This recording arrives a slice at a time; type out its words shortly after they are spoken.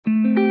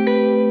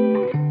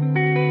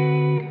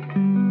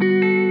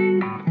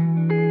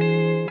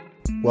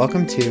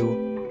Welcome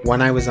to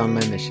When I Was on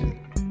My Mission,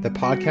 the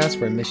podcast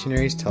where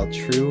missionaries tell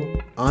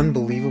true,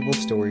 unbelievable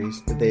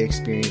stories that they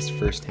experienced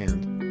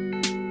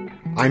firsthand.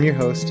 I'm your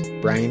host,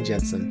 Brian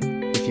Jensen.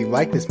 If you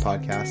like this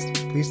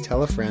podcast, please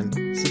tell a friend,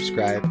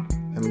 subscribe,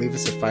 and leave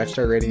us a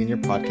 5-star rating in your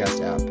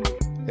podcast app.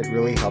 It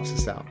really helps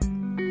us out.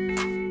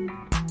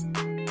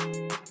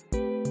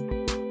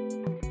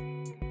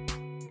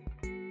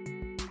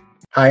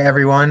 Hi,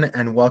 everyone,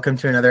 and welcome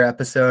to another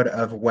episode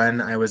of When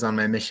I Was on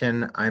My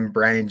Mission. I'm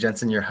Brian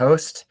Jensen, your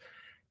host,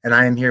 and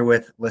I am here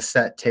with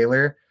Lisette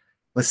Taylor.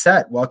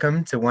 Lisette,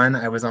 welcome to When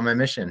I Was on My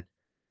Mission.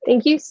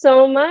 Thank you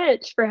so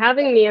much for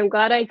having me. I'm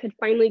glad I could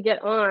finally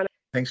get on.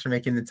 Thanks for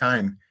making the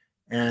time.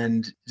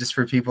 And just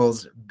for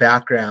people's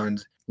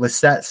background,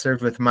 Lisette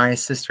served with my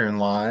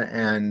sister-in-law,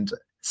 and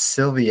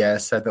Sylvia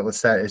said that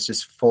Lisette is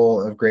just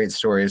full of great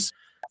stories.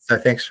 So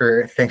thanks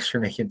for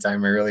making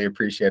time. I really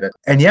appreciate it.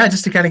 And yeah,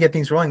 just to kind of get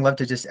things rolling, love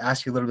to just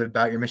ask you a little bit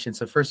about your mission.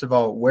 So first of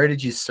all, where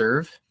did you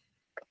serve?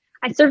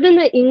 I served in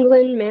the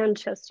England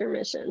Manchester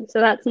mission.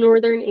 So that's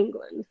Northern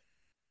England.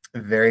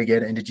 Very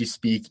good. And did you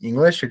speak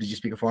English or did you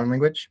speak a foreign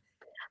language?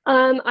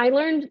 I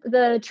learned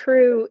the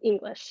true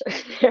English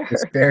there.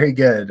 It's very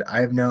good.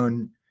 I've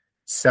known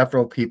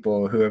several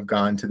people who have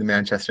gone to the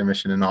Manchester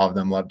mission and all of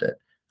them loved it.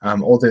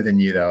 Older than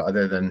you though,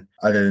 other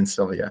than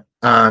Sylvia.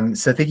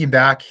 So thinking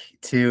back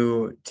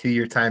to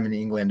your time in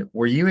England,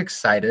 were you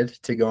excited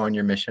to go on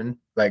your mission?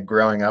 Like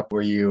growing up,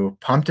 were you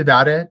pumped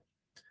about it?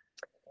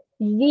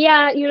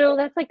 Yeah,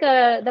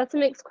 that's a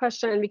mixed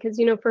question because,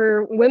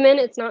 for women,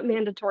 it's not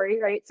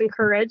mandatory, right? It's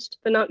encouraged,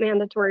 but not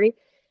mandatory.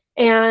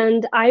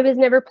 And I was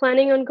never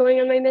planning on going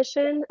on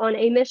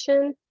a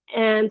mission.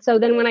 And so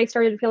then when I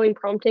started feeling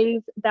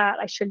promptings that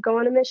I should go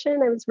on a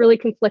mission, I was really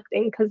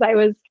conflicting because I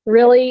was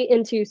really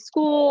into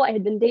school. I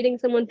had been dating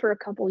someone for a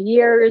couple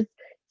years.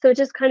 So it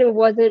just kind of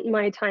wasn't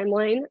my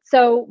timeline.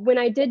 So when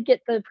I did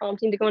get the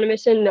prompting to go on a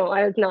mission, no,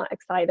 I was not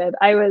excited.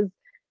 I was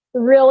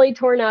really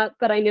torn up,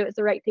 but I knew it was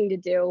the right thing to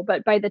do.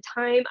 But by the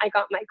time I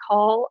got my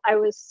call, I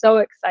was so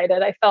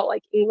excited. I felt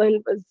like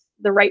England was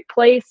the right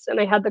place. And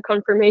I had the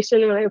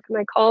confirmation when I opened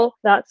my call,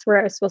 that's where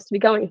I was supposed to be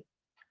going.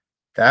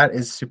 That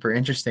is super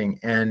interesting.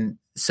 And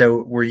so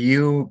were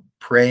you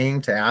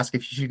praying to ask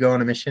if you should go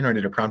on a mission, or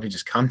did a prompting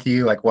just come to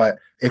you? Like what,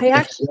 if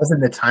it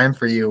wasn't the time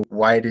for you,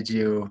 why did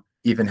you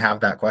even have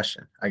that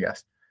question, I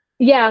guess?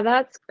 Yeah,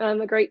 that's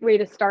a great way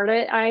to start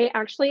it. I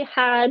actually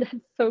had,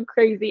 so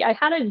crazy, I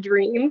had a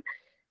dream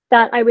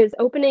that I was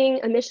opening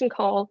a mission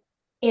call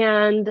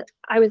and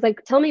I was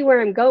like, tell me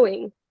where I'm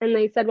going. And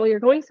they said, well, you're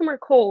going somewhere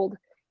cold.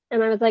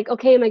 And I was like,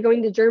 okay, am I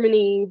going to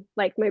Germany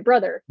like my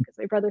brother? Because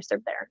my brother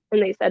served there.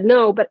 And they said,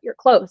 no, but you're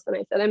close. And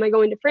I said, am I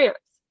going to France?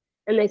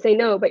 And they say,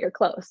 no, but you're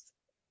close.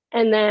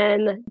 And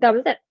then that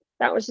was it.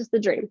 That was just the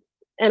dream.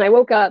 And I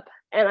woke up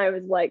and I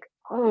was like,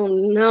 oh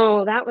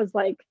no, that was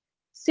like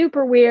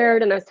super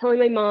weird. And I was telling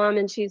my mom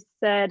and she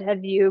said,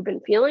 have you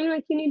been feeling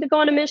like you need to go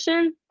on a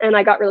mission? And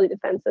I got really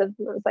defensive.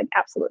 And I was like,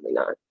 absolutely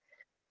not.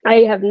 I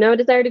have no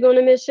desire to go on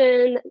a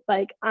mission.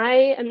 Like,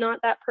 I am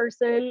not that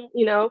person,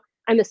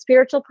 I'm a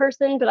spiritual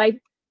person, but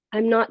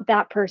I'm not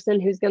that person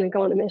who's going to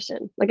go on a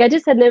mission. Like, I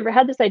just had never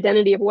had this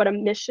identity of what a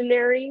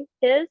missionary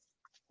is.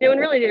 And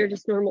really they're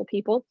just normal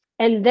people.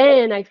 And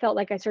then I felt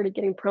like I started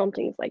getting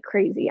promptings like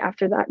crazy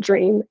after that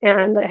dream.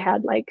 And I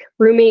had like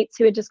roommates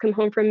who had just come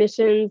home from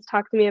missions,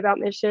 talk to me about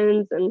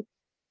missions and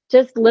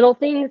just little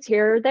things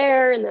here or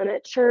there. And then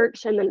at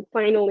church. And then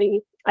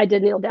finally I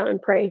did kneel down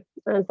and pray.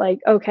 I was like,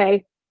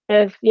 okay,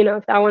 if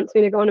that wants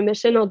me to go on a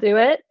mission, I'll do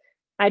it.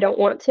 I don't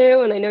want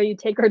to. And I know you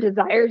take our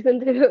desires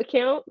into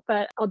account,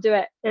 but I'll do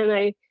it. And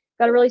I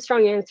got a really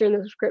strong answer in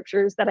the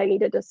scriptures that I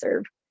needed to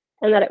serve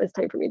and that it was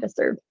time for me to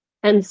serve.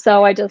 And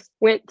so I just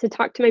went to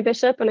talk to my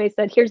bishop and I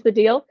said, here's the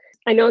deal.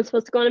 I know I'm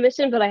supposed to go on a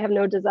mission, but I have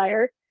no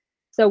desire.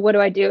 So what do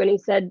I do? And he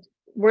said,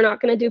 we're not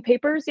going to do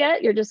papers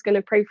yet. You're just going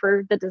to pray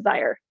for the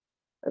desire.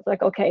 I was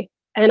like, okay.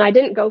 And I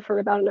didn't go for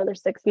about another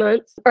 6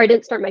 months, or I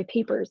didn't start my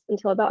papers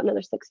until about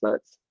another 6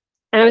 months.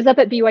 And I was up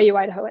at BYU,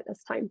 Idaho at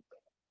this time.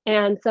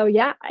 And so,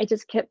 yeah, I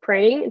just kept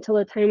praying until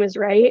the time was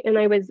right. And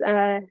I was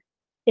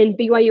in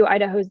BYU,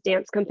 Idaho's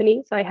dance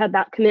company. So I had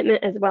that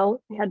commitment as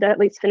well. I had to at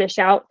least finish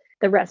out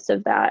the rest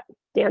of that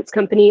dance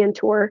company and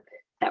tour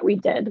that we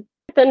did.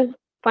 Then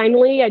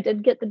finally, I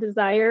did get the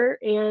desire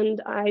and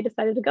I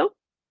decided to go.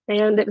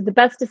 And it was the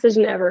best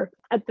decision ever.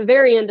 At the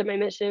very end of my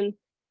mission,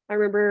 I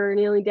remember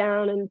kneeling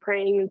down and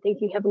praying and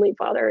thanking Heavenly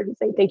Father and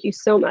saying, thank you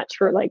so much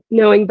for like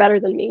knowing better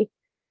than me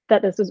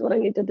that this is what I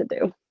needed to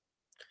do.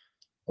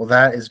 Well,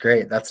 that is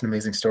great. That's an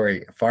amazing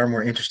story. Far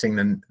more interesting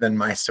than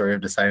my story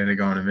of deciding to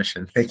go on a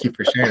mission. Thank you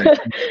for sharing it.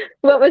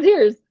 What was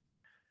yours?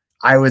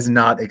 I was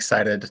not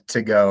excited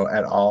to go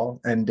at all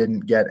and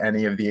didn't get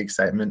any of the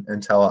excitement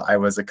until I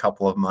was a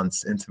couple of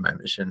months into my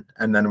mission,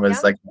 and then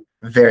was like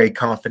very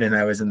confident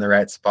I was in the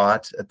right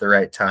spot at the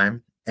right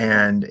time.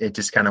 And it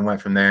just kind of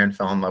went from there and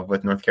fell in love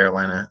with North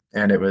Carolina.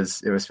 And it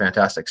was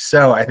fantastic.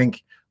 So I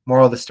think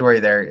moral of the story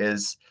there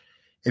is,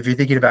 if you're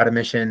thinking about a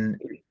mission,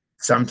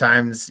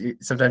 sometimes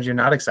you're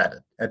not excited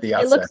at the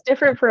outset. It looks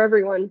different for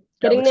everyone.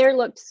 Getting there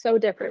looked so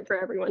different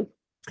for everyone.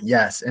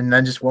 Yes. And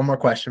then just one more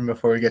question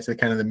before we get to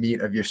kind of the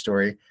meat of your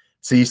story.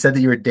 So you said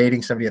that you were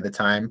dating somebody at the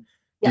time.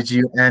 Yep. Did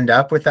you end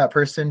up with that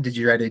person? Did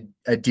you write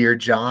a Dear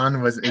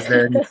John? Is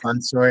there any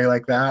fun story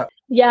like that?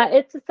 Yeah,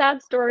 it's a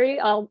sad story.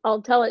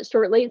 I'll tell it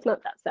shortly. It's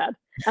not that sad.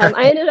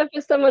 I ended up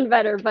with someone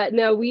better, but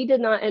no, we did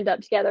not end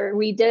up together.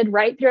 We did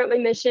right throughout my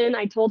mission.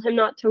 I told him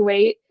not to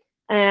wait,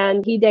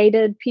 and he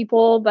dated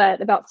people.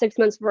 But about 6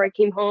 months before I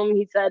came home,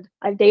 he said,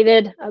 "I've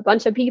dated a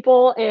bunch of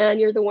people, and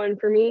you're the one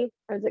for me."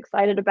 I was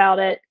excited about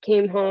it.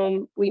 Came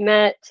home, we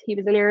met. He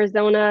was in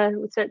Arizona.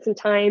 We spent some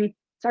time,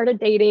 started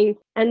dating,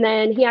 and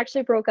then he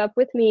actually broke up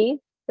with me,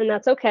 and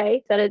that's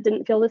okay. Said it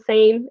didn't feel the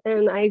same,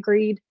 and I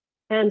agreed.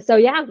 And so,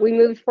 yeah, we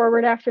moved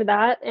forward after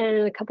that.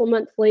 And a couple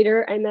months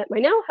later, I met my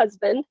now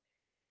husband.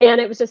 And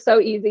it was just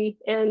so easy.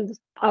 And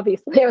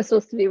obviously, I was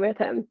supposed to be with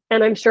him.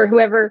 And I'm sure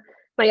whoever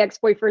my ex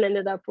boyfriend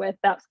ended up with,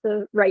 that's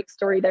the right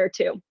story there,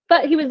 too.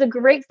 But he was a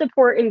great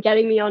support in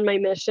getting me on my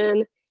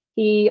mission.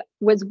 He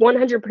was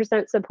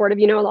 100% supportive.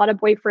 You know, a lot of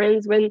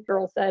boyfriends, when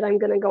girls said, I'm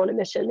going to go on a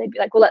mission, they'd be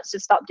like, well, let's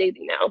just stop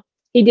dating now.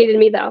 He dated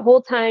me that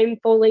whole time,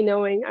 fully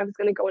knowing I was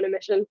going to go on a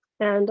mission,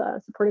 and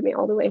supported me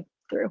all the way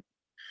through.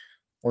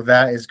 Well,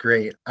 that is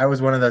great. I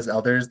was one of those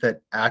elders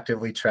that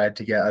actively tried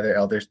to get other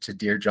elders to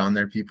Dear John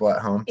their people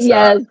at home. So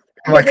Yes,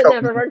 I'm because like it a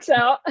never works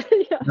out.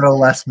 Yeah. little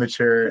less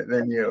mature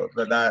than you,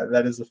 but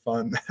that is a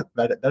fun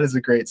that is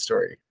a great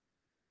story.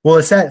 Well,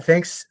 Lisette,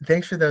 thanks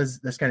for those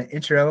kind of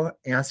intro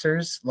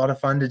answers. A lot of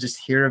fun to just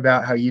hear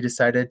about how you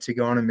decided to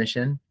go on a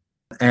mission,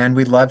 and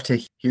we'd love to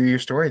hear your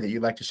story that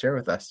you'd like to share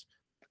with us.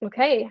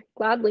 Okay,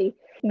 gladly.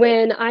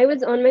 When I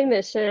was on my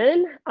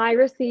mission, I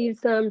received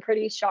some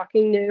pretty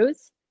shocking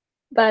news,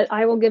 but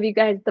I will give you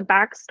guys the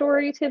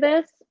backstory to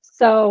this.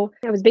 So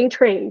I was being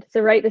trained.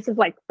 So, right, this is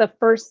like the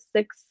first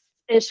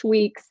 6-ish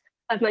weeks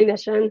of my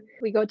mission.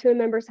 We go to a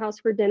member's house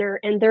for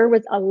dinner, and there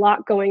was a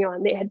lot going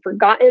on. They had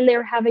forgotten they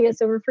were having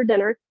us over for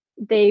dinner.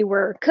 They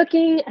were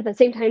cooking at the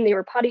same time they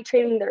were potty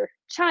training their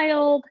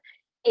child,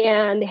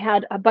 and they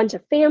had a bunch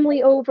of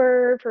family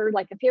over for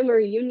like a family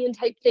reunion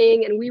type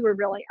thing, and we were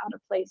really out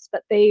of place,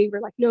 but they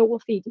were like, no, we'll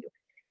feed you.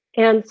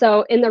 And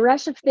so in the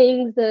rush of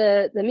things,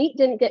 the meat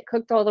didn't get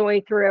cooked all the way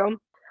through.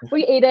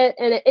 We ate it,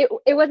 and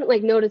it wasn't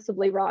like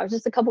noticeably raw. It was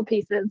just a couple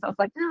pieces. I was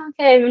like, oh,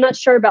 okay, I'm not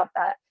sure about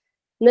that.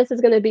 And this is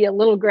going to be a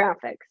little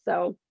graphic,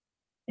 so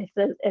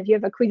if you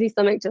have a queasy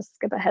stomach, just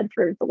skip ahead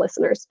for the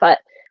listeners. But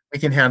We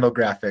can handle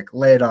graphic.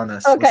 Lay it on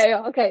us.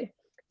 okay.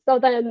 So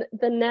then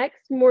the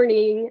next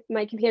morning,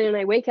 my companion and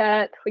I wake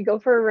up, we go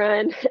for a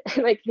run,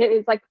 and my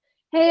companion's like,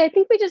 hey, I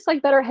think we just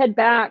like better head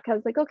back. I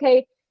was like,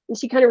 okay. And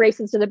she kind of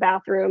races to the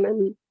bathroom.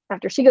 And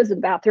after she goes to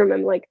the bathroom,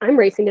 I'm like, I'm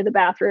racing to the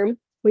bathroom.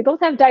 We both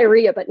have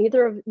diarrhea, but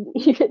neither of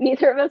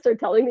us are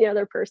telling the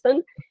other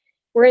person.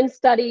 We're in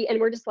study, and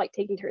we're just like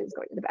taking turns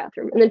going to the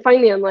bathroom. And then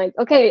finally, I'm like,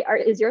 okay,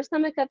 is your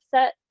stomach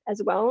upset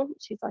as well?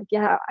 She's like,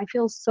 yeah, I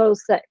feel so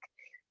sick.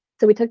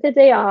 So we took the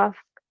day off.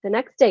 The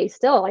next day,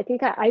 still, I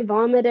think I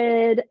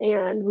vomited,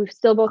 and we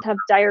still both have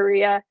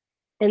diarrhea.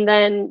 And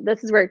then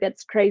this is where it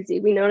gets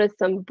crazy. We noticed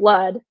some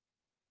blood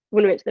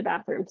when we went to the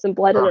bathroom, some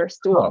blood in our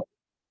stool.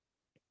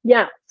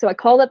 Yeah. So I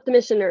called up the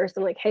mission nurse.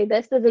 I'm like, hey,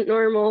 this isn't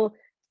normal.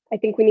 I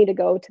think we need to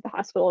go to the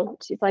hospital.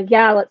 She's like,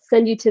 yeah, let's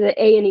send you to the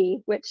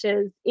A&E, which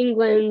is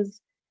England's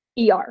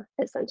ER,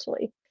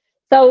 essentially.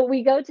 So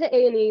we go to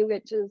A&E,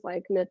 which is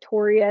like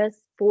notorious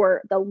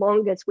for the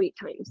longest wait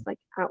times, like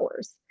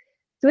hours.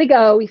 So we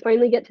go, we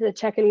finally get to the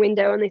check-in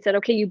window, and they said,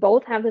 okay, you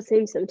both have the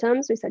same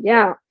symptoms. We said,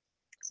 yeah.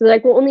 So they're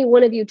like, well, only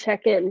one of you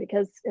check in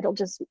because it'll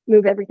just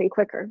move everything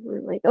quicker.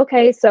 We're like,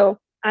 okay. So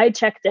I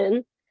checked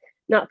in,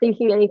 not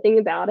thinking anything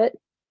about it.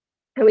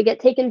 And we get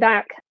taken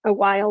back a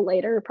while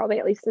later, probably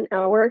at least an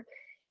hour.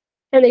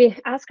 And they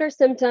ask our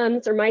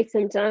symptoms or my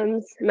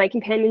symptoms. My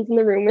companion's in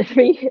the room with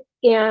me.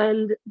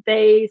 And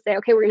they say,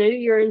 okay, we're going to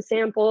do urine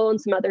sample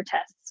and some other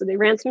tests. So they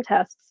ran some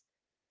tests,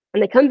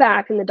 and they come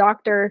back, and the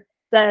doctor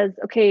says,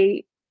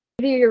 okay,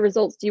 give you your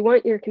results. Do you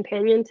want your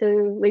companion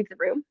to leave the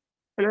room?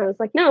 And I was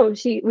like, no,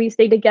 we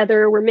stay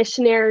together. We're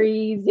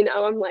missionaries. You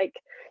know, I'm like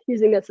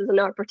using this as an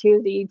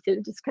opportunity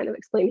to just kind of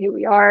explain who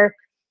we are.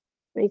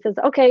 And he says,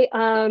 okay,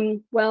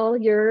 well,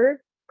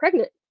 you're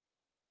pregnant.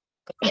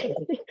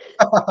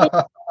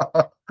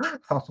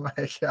 Oh my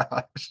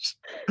gosh.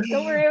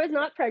 Don't worry, I was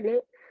not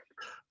pregnant.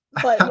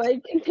 But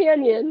my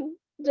companion,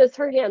 just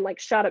her hand like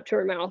shot up to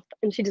her mouth,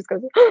 and she just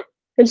goes,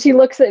 and she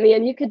looks at me,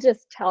 and you could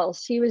just tell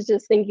she was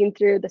just thinking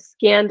through the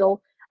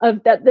scandal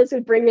of that this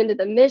would bring into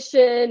the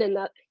mission, and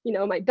that, you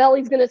know, my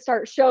belly's going to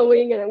start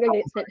showing, and I'm going to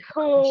get sent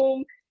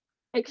home.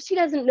 And because she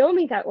doesn't know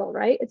me that well,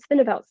 right? It's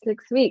been about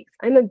 6 weeks.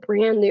 I'm a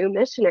brand new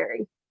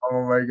missionary.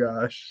 Oh my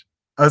gosh.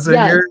 Oh, so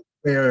Yes.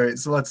 wait.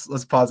 So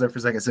let's pause there for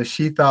a second. So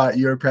she thought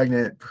you were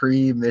pregnant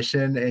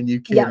pre-mission, and you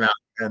came Yes. out,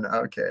 and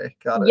okay,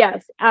 got it.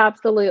 Yes,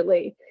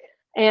 absolutely.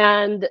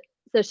 And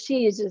so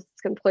she is just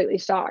completely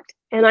shocked.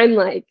 And I'm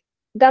like,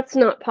 that's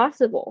not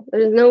possible.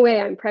 There's no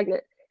way I'm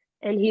pregnant.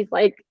 And he's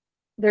like,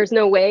 there's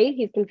no way.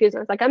 He's confused. I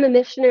was like, I'm a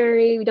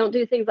missionary. We don't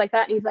do things like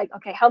that. And he's like,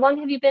 okay, how long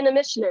have you been a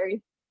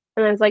missionary?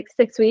 And I was like,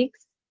 6 weeks.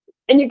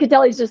 And you could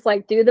tell he's just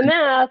like, do the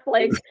math,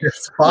 like,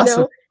 It's you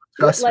possible. know,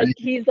 Trust me. like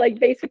he's like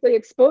basically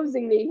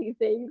exposing me, he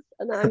thinks.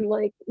 And I'm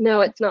like,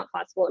 no, it's not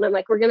possible. And I'm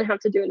like, we're going to have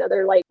to do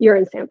another like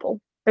urine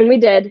sample. And we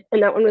did.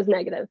 And that one was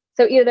negative.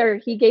 So either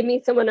he gave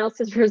me someone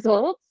else's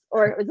results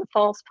or it was a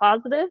false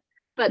positive.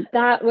 But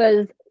that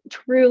was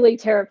truly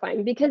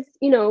terrifying because,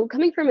 you know,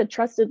 coming from a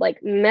trusted like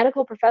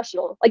medical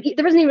professional, like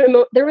there was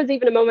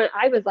even a moment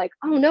I was like,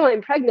 oh no,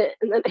 I'm pregnant.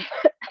 And then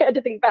I had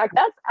to think back,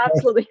 that's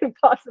absolutely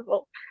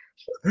impossible.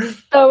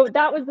 So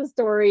that was the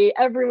story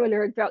everyone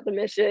heard throughout the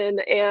mission.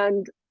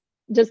 And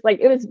just like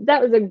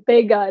that was a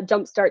big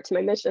jump start to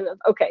my mission of,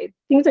 okay,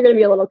 things are going to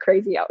be a little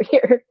crazy out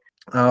here.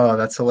 Oh,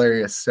 that's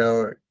hilarious.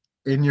 So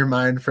in your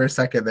mind for a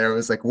second there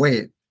was like,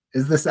 wait,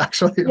 is this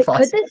actually Could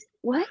possible? this,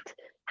 what?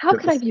 How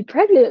could I be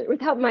pregnant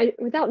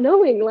without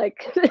knowing?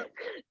 Like,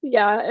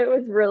 yeah, it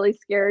was really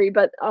scary,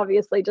 but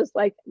obviously just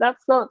like,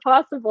 that's not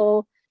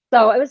possible.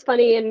 So it was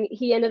funny. And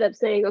he ended up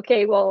saying,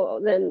 okay,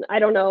 well, then I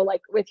don't know, like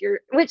which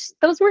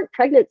those weren't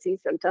pregnancy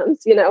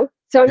symptoms, you know?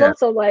 So I'm Yeah.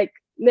 also like,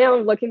 now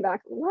I'm looking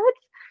back,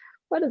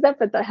 what is up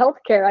with the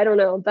healthcare? I don't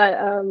know. But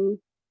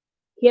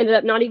he ended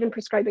up not even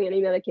prescribing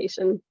any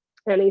medication.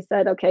 And he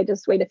said, okay,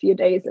 just wait a few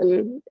days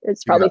and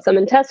it's probably some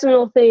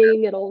intestinal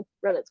thing. It'll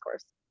run its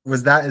course.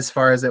 Was that as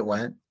far as it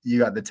went? You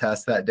got the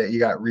test that day, you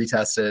got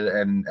retested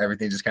and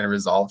everything just kind of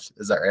resolved.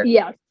 Is that right?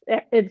 Yes,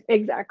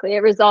 exactly. It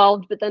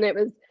resolved, but then it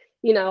was,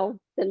 you know,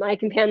 then my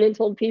companion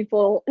told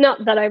people,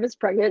 not that I was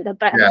pregnant,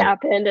 that had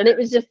happened. And it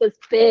was just this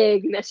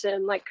big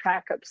mission, like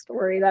crack up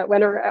story that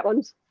went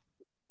around.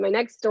 My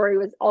next story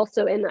was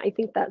also in, I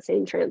think, that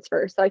same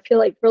transfer. So I feel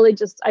like really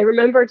I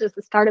remember just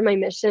the start of my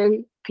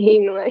mission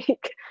being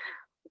like,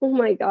 oh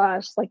my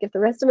gosh, like if the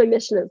rest of my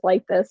mission is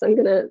like this,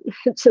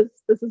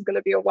 this is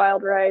gonna be a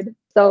wild ride.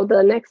 So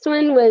the next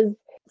one was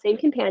same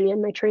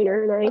companion, my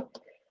trainer and I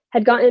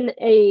had gotten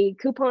a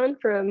coupon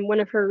from one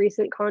of her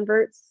recent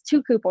converts,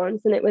 2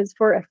 coupons, and it was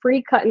for a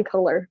free cut and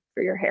color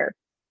for your hair.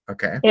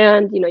 Okay.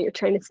 And, you know, you're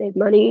trying to save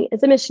money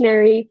as a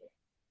missionary.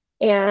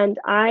 And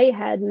I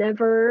had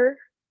never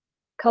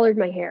colored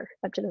my hair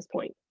up to this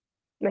point.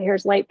 My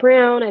hair's light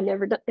brown. I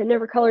never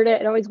colored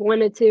it. I always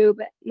wanted to,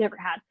 but never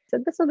had. So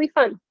this will be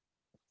fun.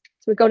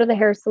 So we go to the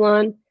hair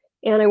salon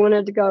and I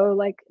wanted to go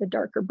like a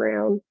darker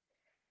brown.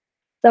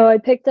 So I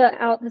picked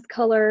out this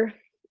color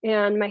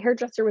and my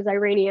hairdresser was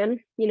Iranian.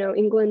 You know,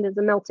 England is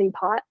a melting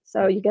pot.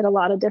 So you get a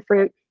lot of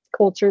different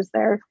cultures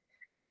there.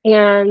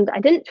 And I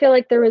didn't feel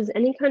like there was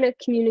any kind of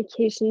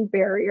communication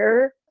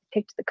barrier.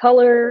 Picked the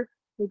color.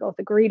 We both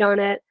agreed on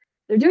it.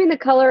 They're doing the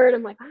color and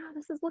I'm like, wow,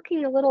 this is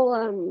looking a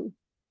little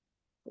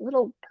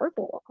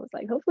purple. I was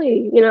like,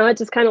 hopefully, you know, it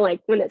just kind of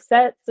like when it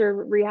sets or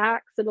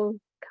reacts, it'll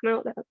come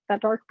out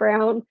that dark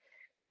brown.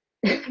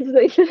 So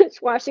they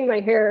finished washing my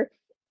hair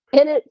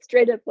and it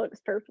straight up looks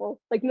purple,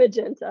 like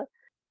magenta.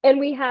 And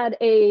we had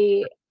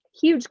a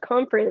huge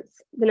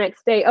conference the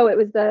next day. Oh, it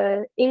was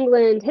the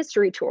England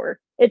history tour.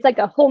 It's like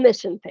a whole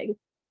mission thing.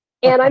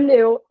 And I'm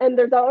new and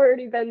there's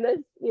already been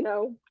this, you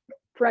know,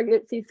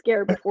 pregnancy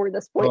scare before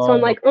this point. So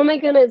I'm like, oh my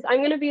goodness, I'm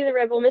going to be the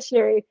rebel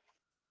missionary.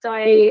 So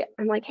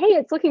I'm like, hey,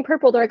 it's looking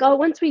purple. They're like, oh,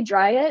 once we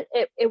dry it,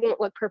 it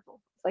won't look purple.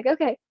 It's like,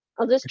 okay,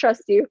 I'll just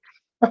trust you.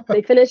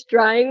 They finished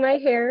drying my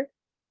hair.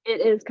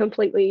 It is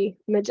completely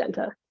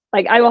magenta.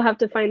 Like I will have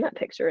to find that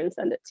picture and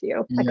send it to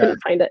you. I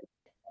couldn't find it.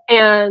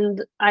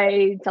 And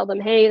I tell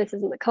them, hey, this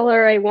isn't the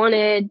color I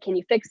wanted. Can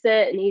you fix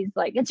it? And he's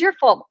like, it's your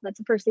fault. That's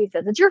the first thing he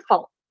says. It's your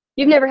fault.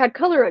 You've never had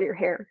color on your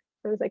hair.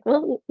 I was like,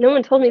 well, no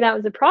one told me that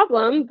was a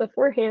problem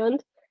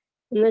beforehand.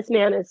 And this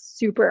man is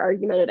super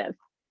argumentative.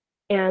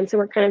 And so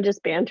we're kind of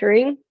just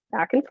bantering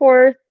back and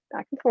forth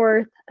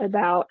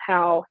about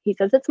how he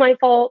says it's my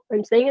fault.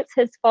 I'm saying it's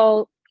his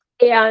fault.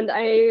 And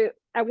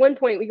at one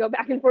point we go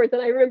back and forth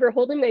and I remember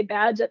holding my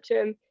badge up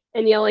to him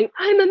and yelling,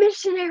 I'm a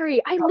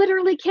missionary. I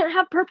literally can't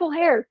have purple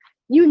hair.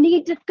 You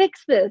need to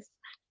fix this.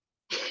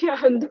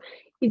 And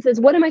he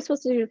says, what am I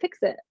supposed to do to fix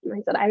it? And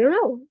I said, I don't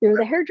know. You're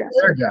the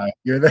hairdresser.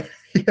 You're the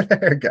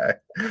hair guy.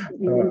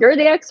 You're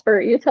the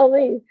expert. You tell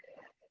me.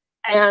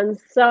 And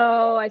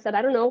so I said,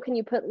 I don't know. Can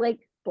you put like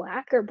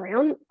black or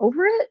brown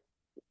over it?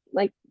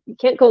 Like you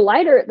can't go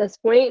lighter at this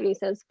point. And he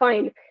says,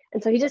 fine.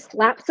 And so he just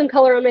slaps some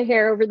color on my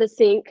hair over the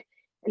sink.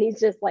 And he's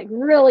just like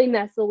really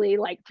messily,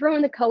 like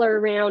throwing the color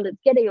around.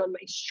 It's getting on my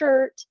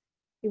shirt.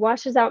 He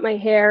washes out my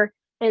hair.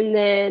 And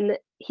then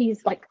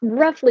he's like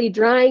roughly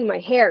drying my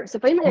hair. So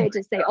finally I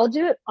just say, I'll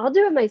do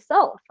it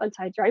myself.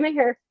 Until I dry my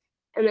hair.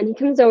 And then he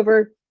comes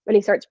over and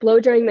he starts blow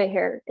drying my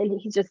hair.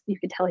 And you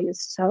could tell he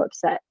was so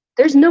upset.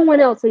 There's no one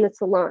else in the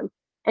salon.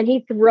 And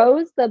he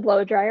throws the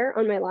blow dryer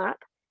on my lap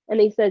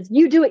and he says,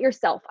 you do it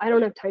yourself. I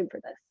don't have time for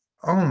this.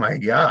 Oh my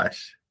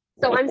gosh.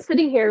 So I'm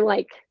sitting here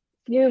like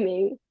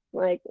fuming,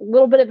 like a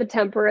little bit of a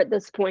temper at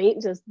this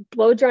point, just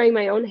blow drying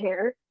my own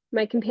hair.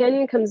 My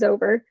companion comes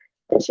over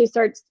and she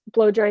starts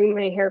blow drying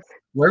my hair.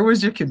 Where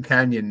was your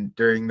companion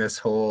during this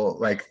whole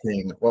like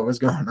thing? What was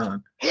going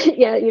on?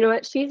 Yeah, you know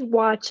what? She's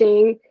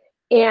watching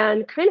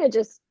and kind of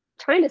just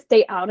trying to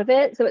stay out of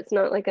it so it's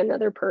not like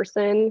another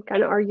person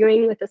kind of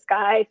arguing with this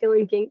guy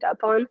feeling ganged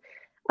up on.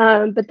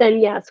 But then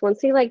yes,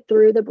 once he like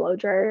threw the blow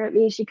dryer at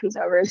me, she comes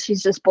over and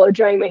she's just blow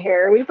drying my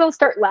hair. And we both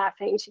start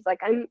laughing. She's like,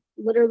 I'm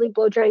literally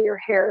blow drying your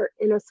hair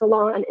in a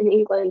salon in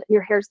England and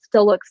your hair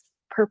still looks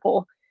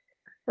purple.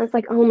 I was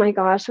like, oh my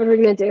gosh, what are we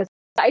gonna do?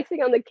 The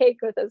icing on the cake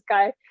with this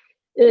guy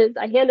is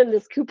I hand him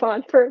this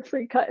coupon for a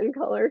free cut and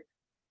color.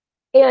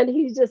 And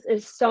he just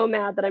is so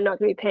mad that I'm not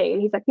gonna be paying.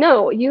 He's like,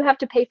 no, you have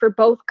to pay for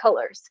both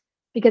colors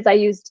because I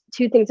used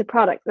two things of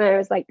product. And I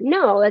was like,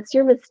 no, that's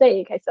your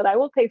mistake. I said, I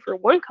will pay for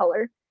one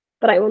color,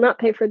 but I will not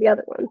pay for the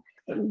other one.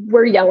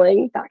 We're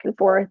yelling back and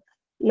forth,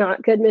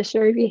 not good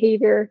missionary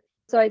behavior.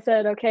 So I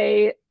said,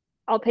 okay,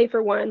 I'll pay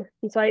for one.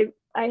 And so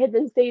I had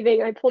been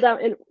saving, I pulled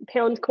out in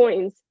pound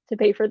coins to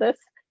pay for this.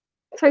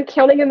 So I'm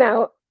counting him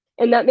out.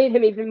 And that made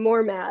him even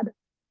more mad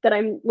that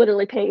I'm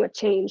literally paying with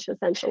change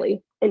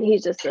essentially. And he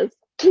just says,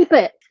 keep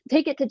it,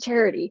 take it to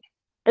charity.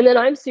 And then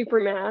I'm super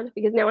mad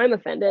because now I'm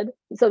offended.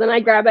 So then I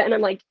grab it and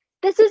I'm like,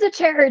 this is a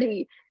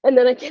charity. And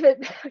then I give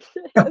it back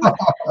to him.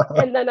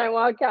 And then I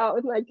walk out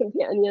with my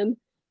companion.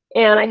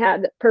 And I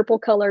had purple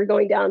color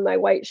going down my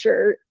white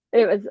shirt.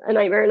 It was a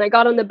nightmare. And I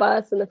got on the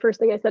bus. And the first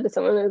thing I said to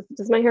someone is,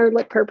 does my hair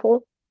look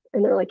purple?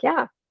 And they're like,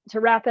 yeah. To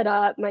wrap it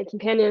up, my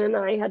companion and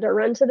I had to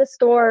run to the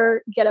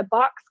store, get a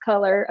box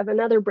color of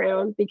another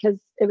brown because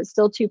it was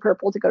still too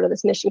purple to go to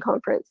this mission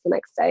conference the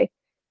next day.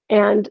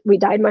 And we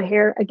dyed my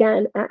hair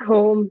again at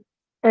home.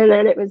 And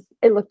then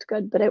it looked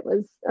good, but it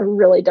was a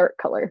really dark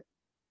color.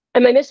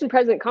 And my mission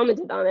president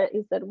commented on it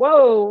and said,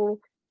 whoa,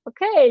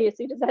 okay.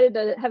 So you decided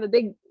to have a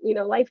big,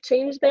 life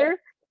change there.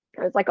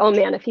 I was like, oh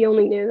man, if he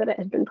only knew that it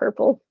had been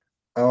purple.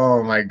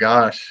 Oh my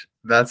gosh,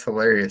 that's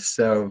hilarious.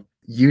 So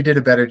you did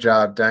a better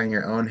job dyeing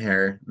your own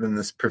hair than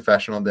this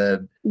professional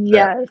did.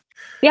 Yes.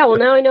 Yeah. Well,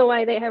 now I know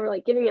why they have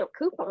like giving out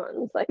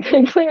coupons. Like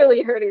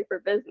clearly hurting for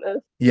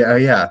business. Yeah.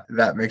 Yeah.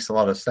 That makes a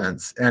lot of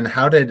sense. And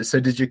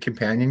did your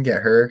companion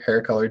get her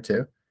hair colored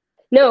too?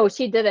 No,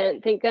 she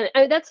didn't. Thank goodness.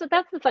 That's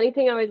the funny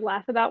thing I always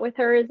laugh about with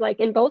her is like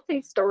in both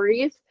these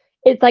stories,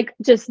 it's like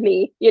just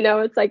me,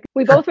 it's like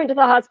we both went to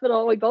the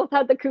hospital, we both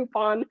had the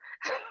coupon,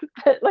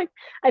 but like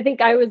I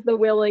think I was the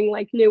willing,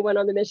 like new one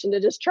on the mission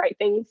to just try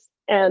things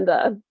and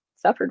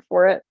suffered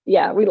for it.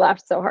 Yeah, we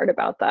laughed so hard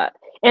about that.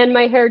 And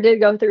my hair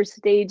did go through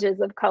stages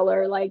of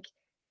color, like,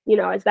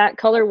 as that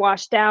color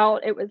washed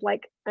out, it was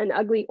like an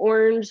ugly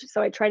orange.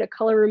 So I tried a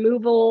color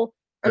removal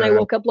and I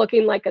woke up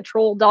looking like a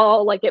troll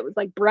doll, like it was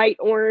like bright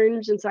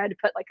orange. And so I had to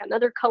put like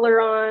another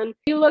color on. If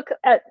you look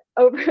at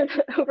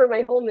over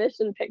my whole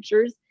mission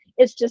pictures,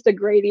 it's just a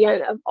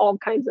gradient of all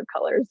kinds of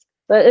colors.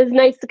 But it's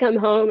nice to come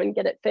home and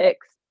get it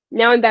fixed.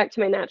 Now I'm back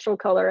to my natural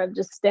color of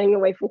just staying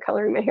away from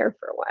coloring my hair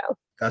for a while.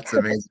 That's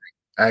amazing.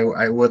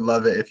 I would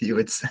love it if you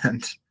would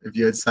send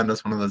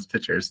us one of those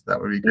pictures. That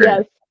would be great.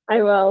 Yes,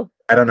 I will.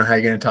 I don't know how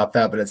you're going to top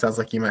that, but it sounds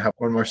like you might have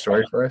one more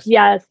story for us.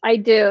 Yes, I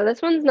do.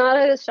 This one's not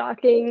a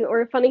shocking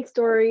or a funny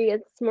story.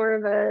 It's more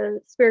of a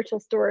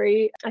spiritual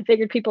story. I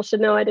figured people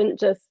should know I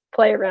didn't just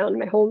play around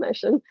my whole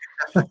mission.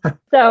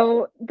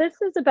 So this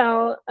is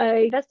about an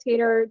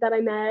investigator that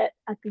I met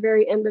at the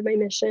very end of my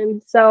mission.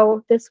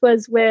 So this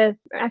was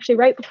actually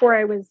right before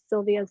I was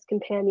Sylvia's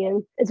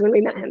companion is when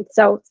we met him.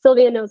 So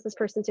Sylvia knows this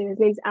person too. His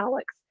name's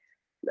Alex.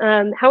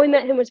 How we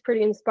met him was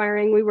pretty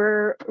inspiring. We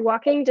were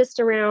walking just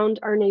around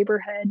our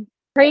neighborhood,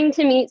 praying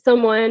to meet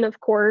someone,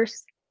 of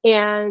course,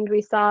 and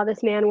we saw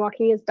this man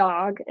walking his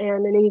dog.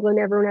 And in England,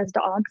 everyone has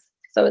dogs.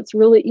 So it's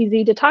really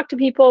easy to talk to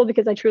people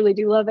because I truly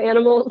do love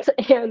animals.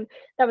 And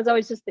that was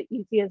always just the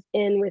easiest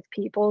in with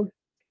people.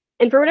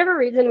 And for whatever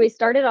reason, we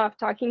started off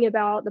talking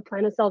about the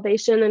plan of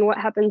salvation and what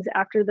happens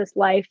after this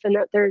life and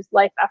that there's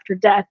life after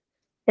death.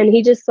 And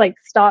he just like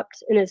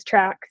stopped in his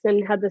tracks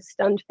and had this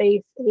stunned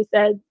face. And he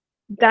said,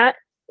 that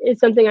is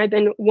something I've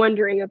been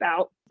wondering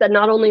about, that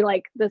not only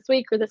like this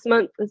week or this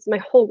month, this is my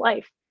whole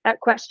life.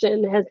 That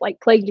question has like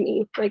plagued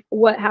me. Like,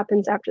 what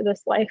happens after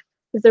this life?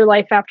 Is there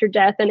life after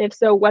death? And if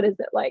so, what is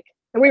it like?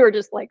 And we were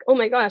just like, oh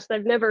my gosh,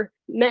 I've never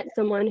met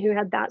someone who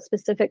had that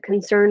specific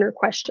concern or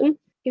question.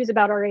 He was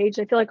about our age.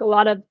 I feel like a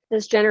lot of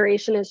this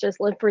generation is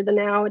just live for the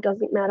now. It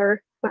doesn't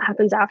matter what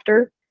happens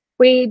after.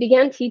 We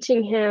began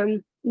teaching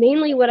him.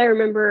 Mainly what I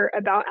remember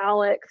about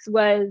Alex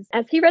was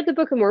as he read the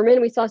Book of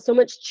Mormon, we saw so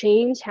much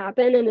change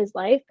happen in his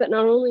life, but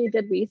not only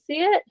did we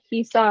see it,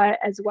 he saw it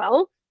as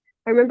well.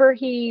 I remember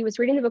he was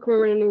reading the Book of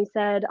Mormon and he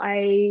said,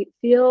 I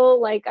feel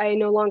like I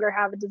no longer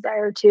have a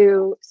desire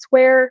to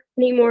swear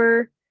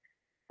anymore.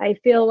 I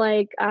feel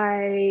like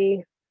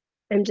I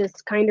am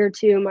just kinder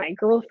to my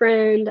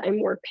girlfriend. I'm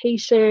more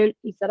patient.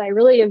 He said, I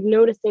really am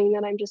noticing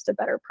that I'm just a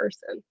better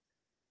person.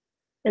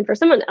 And for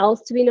someone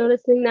else to be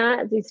noticing that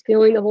as he's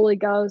feeling the Holy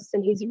Ghost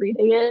and he's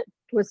reading it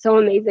was so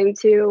amazing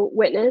to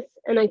witness.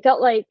 And I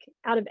felt like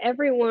out of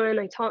everyone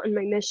I taught in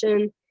my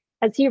mission,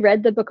 as he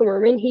read the Book of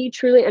Mormon, he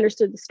truly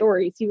understood the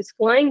stories. He was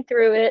flying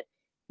through it.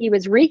 He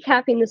was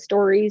recapping the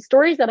stories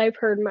that I've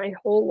heard my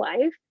whole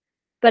life,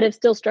 but have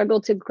still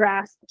struggled to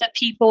grasp the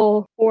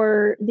people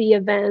or the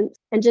events.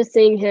 And just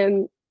seeing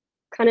him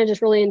kind of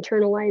just really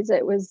internalize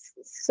it was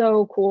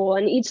so cool.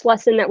 And each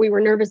lesson that we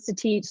were nervous to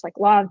teach, like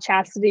law of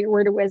chastity or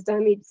word of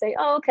wisdom, he'd say,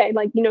 oh, okay,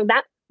 like,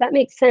 that that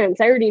makes sense.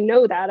 I already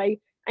know that. I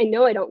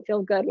know I don't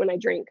feel good when I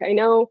drink. I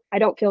know I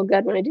don't feel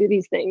good when I do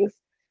these things.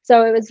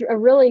 So it was a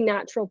really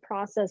natural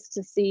process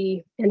to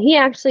see. And he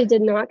actually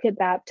did not get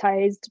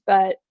baptized,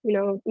 but,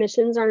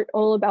 missions aren't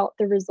all about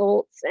the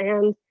results.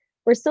 And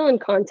we're still in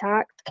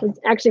contact. It's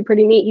actually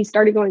pretty neat. He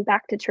started going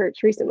back to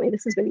church recently.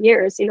 This has been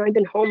years. I've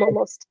been home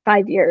almost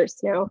 5 years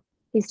now.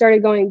 He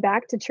started going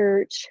back to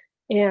church,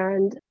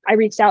 and I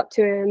reached out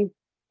to him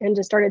and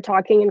just started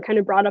talking and kind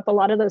of brought up a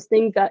lot of those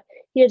things that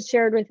he had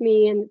shared with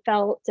me and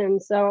felt.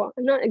 And so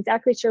I'm not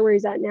exactly sure where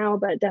he's at now,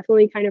 but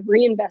definitely kind of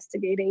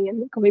reinvestigating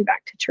and going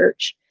back to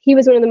church. He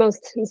was one of the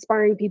most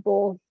inspiring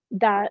people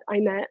that I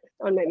met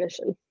on my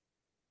mission.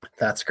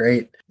 That's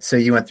great. So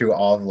you went through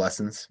all of the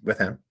lessons with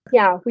him?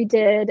 Yeah, we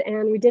did.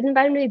 And we did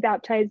invite him to be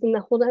baptized. And the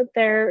holdup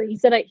there, he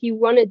said he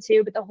wanted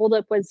to, but the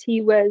holdup was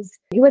he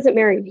wasn't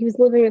married. He was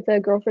living with a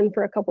girlfriend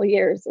for a couple of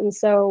years. And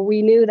so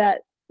we knew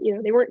that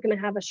they weren't going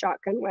to have a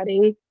shotgun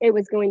wedding. It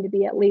was going to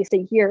be at least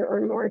a year or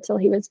more till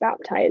he was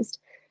baptized.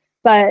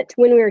 But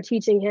when we were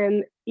teaching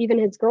him, even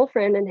his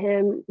girlfriend and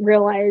him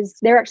realized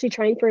they're actually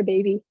trying for a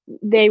baby.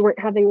 They weren't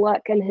having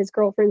luck. And his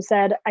girlfriend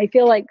said, I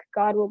feel like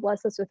God will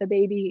bless us with a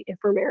baby if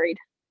we're married.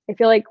 I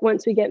feel like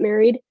once we get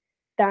married,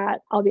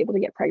 that I'll be able to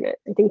get pregnant.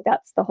 I think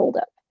that's the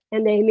holdup.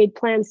 And they made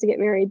plans to get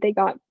married. They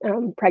got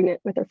pregnant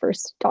with their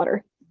first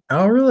daughter.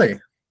 Oh, really?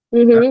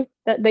 Mm-hmm.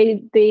 That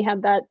they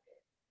had that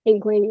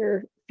inkling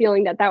or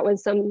feeling that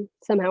was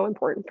somehow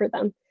important for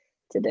them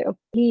to do.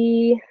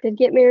 He did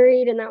get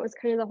married, and that was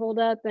kind of the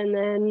holdup. And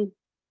then,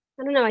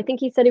 I don't know, I think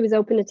he said he was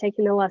open to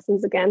taking the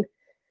lessons again.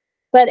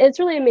 But it's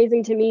really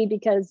amazing to me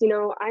because,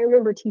 I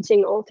remember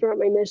teaching all throughout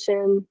my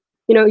mission,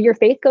 your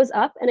faith goes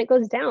up and it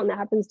goes down. That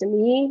happens to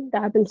me.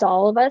 That happens to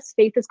all of us.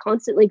 Faith is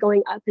constantly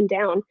going up and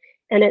down.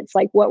 And it's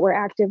like what we're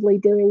actively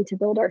doing to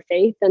build our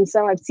faith. And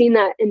so I've seen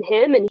that in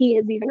him, and he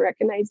has even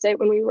recognized it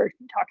when we were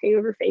talking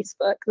over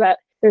Facebook, that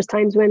there's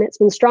times when it's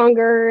been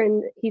stronger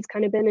and he's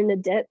kind of been in a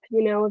dip,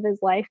 of his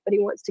life, but he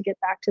wants to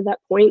get back to that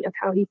point of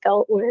how he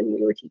felt when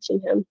we were teaching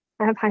him.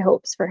 I have high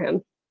hopes for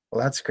him.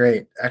 Well, that's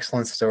great.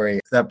 Excellent story.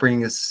 That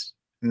brings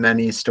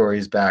many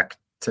stories back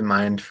to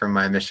mind from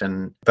my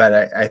mission.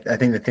 But I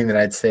think the thing that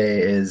I'd say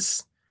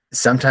is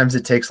sometimes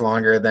it takes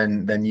longer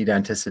than you'd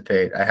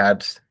anticipate. I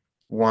had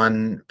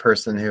one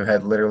person who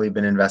had literally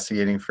been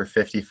investigating for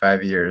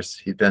 55 years.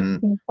 He'd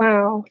been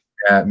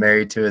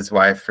married to his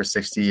wife for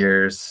 60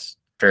 years.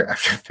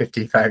 After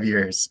 55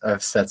 years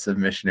of sets of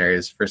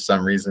missionaries, for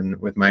some reason,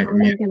 with my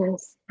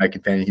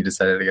companion, he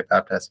decided to get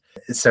baptized.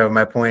 So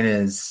my point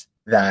is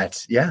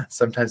that,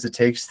 sometimes it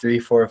takes 3,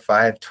 4,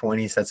 5,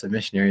 20 sets of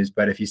missionaries.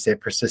 But if you stay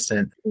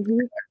persistent,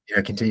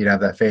 continue to have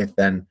that faith,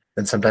 then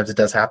sometimes it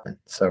does happen.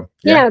 So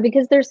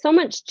because there's so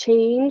much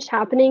change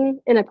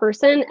happening in a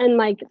person. And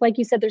like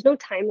you said, there's no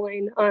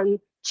timeline on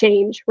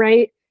change,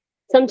 right?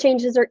 Some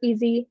changes are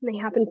easy and they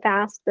happen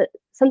fast, but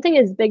something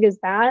as big as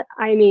that,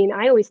 I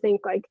always think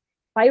if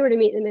I were to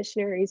meet the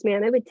missionaries,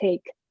 man, it would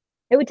take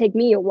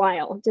me a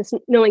while, just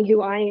knowing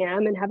who I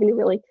am and having to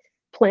really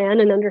plan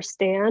and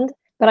understand.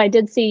 But I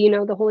did see,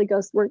 the Holy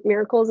Ghost work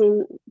miracles,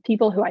 and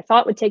people who I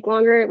thought would take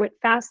longer, it went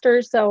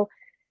faster. So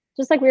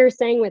just like we were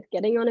saying with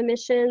getting on a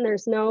mission,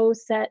 there's no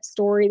set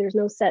story, there's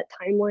no set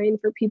timeline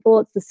for people.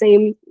 It's the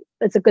same.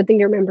 It's a good thing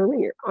to remember when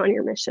you're on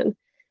your mission,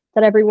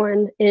 that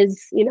everyone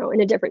is, in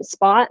a different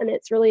spot, and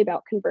it's really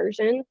about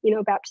conversion.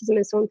 Baptism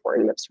is so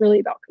important, but it's really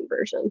about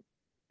conversion.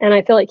 And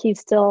I feel like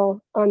he's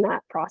still on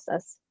that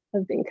process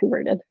of being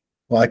converted.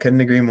 Well, I couldn't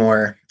agree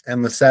more.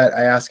 And Lisette,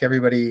 I ask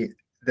everybody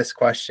this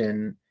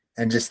question,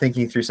 and just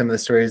thinking through some of the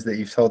stories that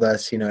you've told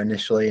us,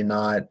 initially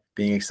not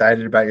being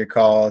excited about your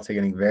call, to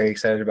getting very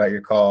excited about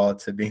your call,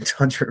 to being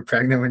told you were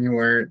pregnant when you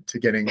weren't, to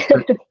getting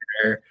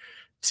there,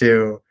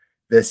 to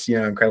this,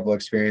 incredible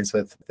experience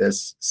with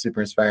this super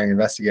inspiring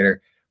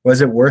investigator.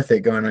 Was it worth it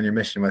going on your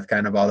mission with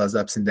kind of all those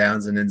ups and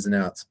downs and ins and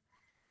outs?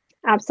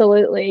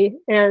 Absolutely.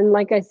 And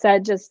like I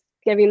said, just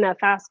giving that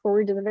fast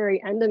forward to the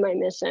very end of my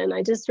mission,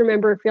 I just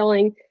remember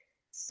feeling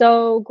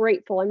so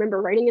grateful. I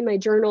remember writing in my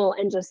journal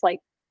and just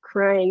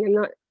crying. I'm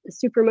not a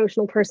super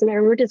emotional person. I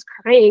remember just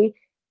crying,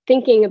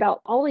 thinking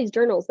about all these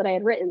journals that I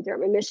had written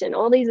throughout my mission,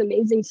 all these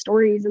amazing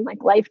stories and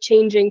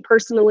life-changing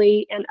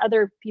personally and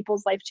other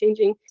people's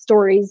life-changing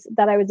stories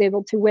that I was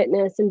able to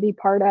witness and be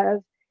part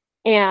of.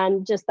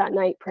 And just that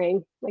night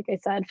praying, like I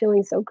said,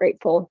 feeling so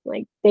grateful.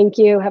 Thank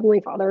you, Heavenly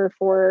Father,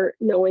 for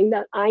knowing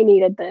that I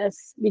needed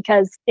this,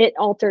 because it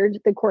altered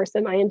the course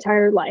of my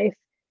entire life.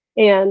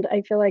 And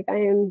I feel like I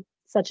am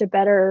such a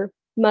better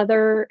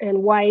mother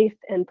and wife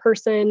and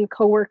person,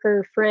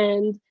 coworker,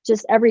 friend,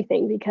 just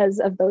everything because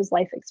of those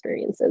life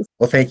experiences.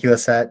 Well, thank you,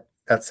 Lisette.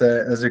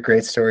 Those are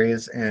great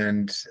stories,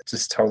 and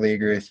just totally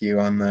agree with you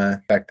on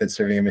the fact that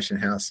serving a mission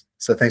house.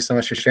 So thanks so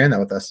much for sharing that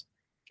with us.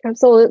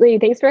 Absolutely.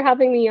 Thanks for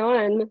having me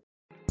on.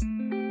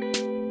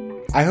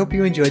 I hope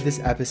you enjoyed this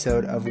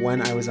episode of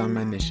When I Was on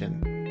My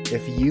Mission.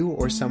 If you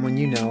or someone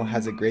you know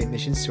has a great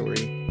mission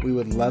story, we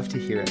would love to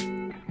hear it.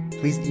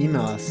 Please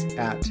email us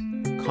at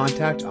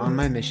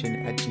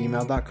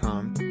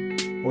contactonmymission@gmail.com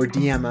or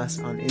DM us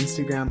on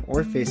Instagram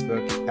or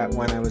Facebook at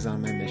When I Was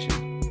on My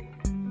Mission.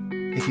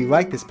 If you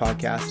like this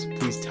podcast,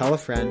 please tell a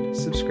friend,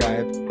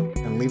 subscribe,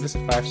 and leave us a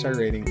 5-star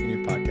rating in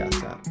your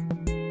podcast app.